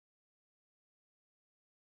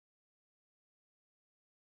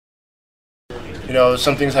you know,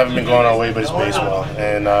 some things haven't been going our way, but it's baseball.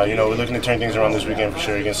 And, you know, we're looking to turn things around this weekend for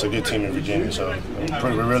sure against a good team in Virginia. So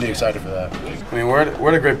we're really excited for that. I mean, we're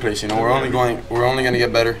at a great place. You know, we're only going to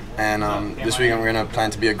get better. And this weekend we're going to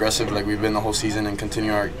plan to be aggressive like we've been the whole season and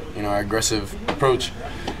continue our aggressive approach.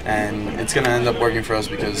 And it's going to end up working for us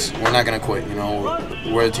because we're not going to quit. You know,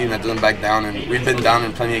 we're a team that doesn't back down, and we've been down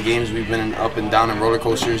in plenty of games. We've been up and down in roller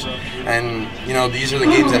coasters, and you know, these are the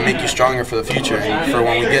games that make you stronger for the future. And for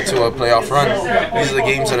when we get to a playoff run, these are the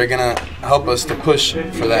games that are going to help us to push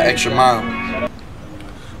for that extra mile.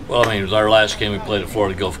 Well, I mean, it was our last game we played at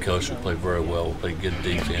Florida Gulf Coast. We played very well. We played good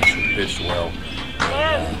defense. We pitched well.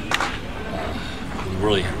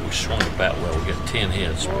 We swung the bat well. We got 10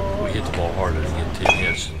 hits, but we hit the ball harder to get 10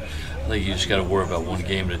 hits. And I think you just got to worry about one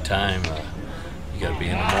game at a time. You got to be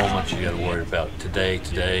in the moment. You got to worry about today.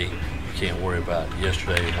 You can't worry about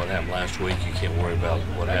yesterday and what happened last week. You can't worry about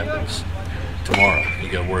what happens tomorrow. You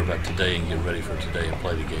got to worry about today and get ready for today and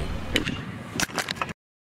play the game.